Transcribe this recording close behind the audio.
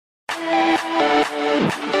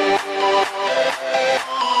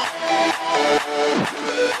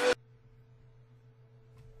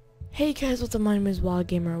Hey guys, what's up? My name is Wild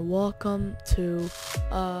Gamer. Welcome to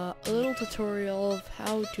a little tutorial of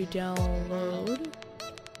how to download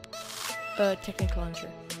tenchnic launcher.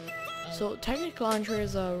 So tenchnic launcher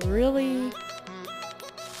is a really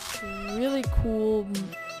cool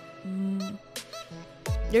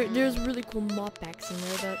there's really cool mod packs in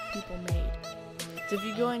there that people made. So if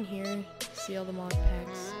you go in here, see all the mod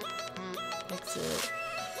packs. That's it.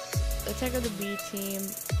 Attack of the B team,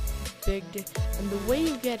 and the way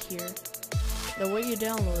you get here, the way you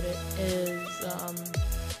download it is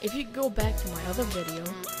if you go back to my other video,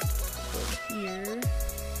 go here and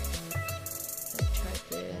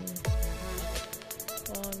type in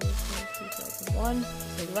 2001,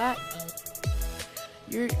 like that.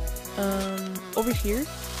 You're over here,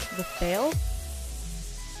 the fail.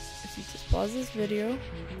 If you just pause this video,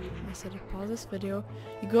 I said pause this video,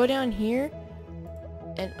 you go down here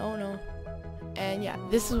and oh no. And yeah,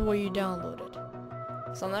 this is where you download it.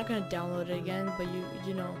 So I'm not gonna download it again, but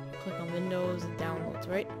you know, click on Windows and downloads,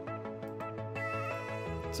 right?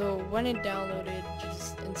 So when it downloaded,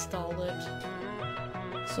 just install it.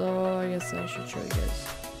 So I guess I should show you guys.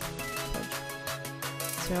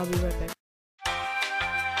 So I'll be right back.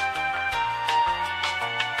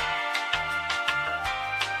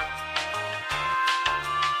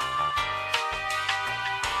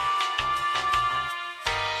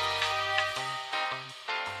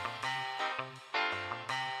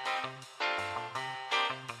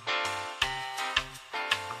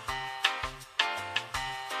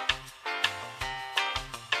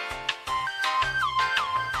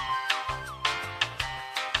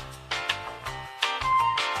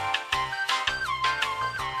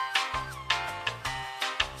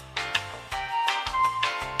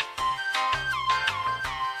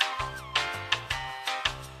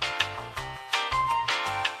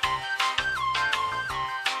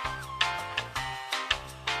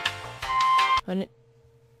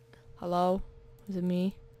 Hello? Is it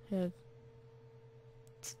me? Yeah.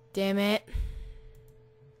 Damn it.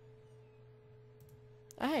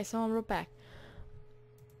 Oh, hey, someone wrote back.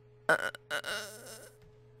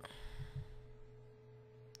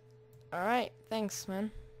 Alright, thanks,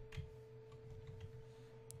 man.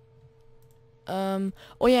 Oh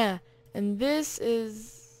yeah, and this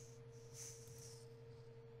is...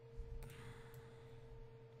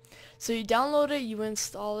 So you download it, you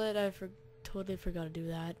install it, totally forgot to do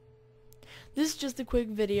that. This is just a quick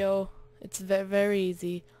video. It's very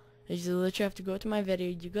easy. You just literally have to go to my video.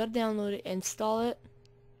 You gotta download it, install it.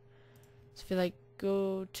 So if you like,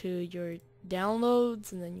 go to your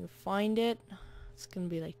downloads and then you find it. It's gonna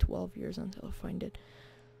be like 12 years until I find it.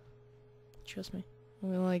 Trust me.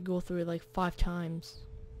 I'm gonna like go through it like 5 times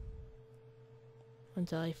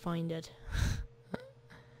until I find it.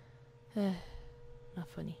 Not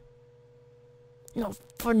funny. Not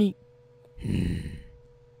funny.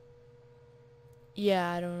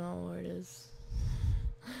 Yeah, I don't know where it is.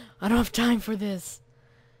 I don't have time for this.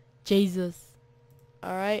 Jesus.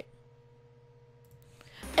 Alright.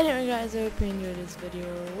 Anyway guys, I hope you enjoyed this video.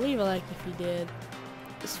 Leave a like if you did.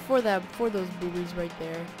 It's for those boobies right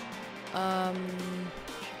there.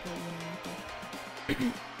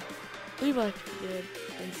 Leave a like if you did.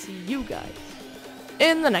 And see you guys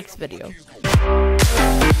in the next video. This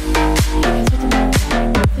is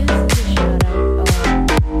a shout out.